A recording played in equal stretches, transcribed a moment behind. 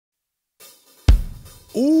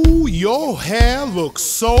Ooh, your hair looks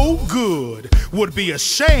so good. Would be a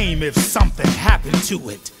shame if something happened to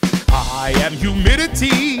it. I am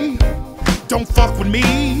humidity. Don't fuck with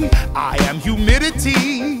me. I am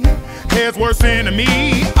humidity. Hair's worse enemy.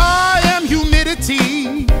 I am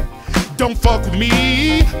humidity. Don't fuck with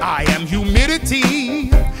me. I am humidity.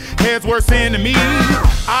 Hair's worse enemy.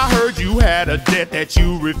 I heard you had a debt that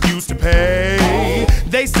you refused to pay.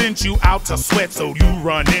 They sent you out to sweat, so you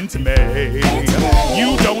run into me.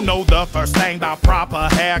 You don't know the first thing about proper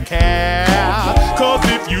hair care. Cause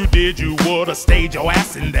if you did, you would've stayed your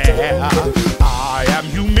ass in there. I am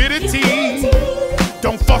humidity.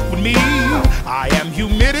 Don't fuck with me. I am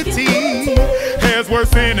humidity. Hair's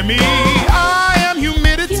worse enemy. I am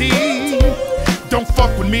humidity. Don't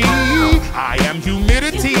fuck with me. I am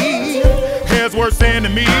humidity. Hair's worse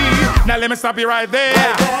enemy. Now let me stop you right there.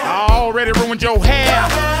 I already ruined your hair.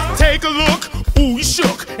 Take a look. Ooh, you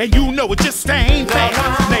shook, and you know it just ain't fair.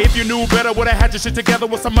 Now if you knew better, would've had your shit together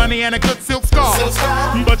with some money and a good silk scarf.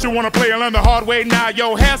 But you wanna play and learn the hard way. Now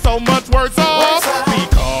your hair's so much worse off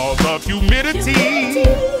because of humidity.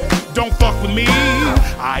 Don't fuck with me.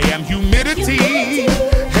 I am humidity.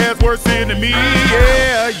 Hair's worse enemy.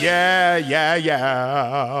 Yeah.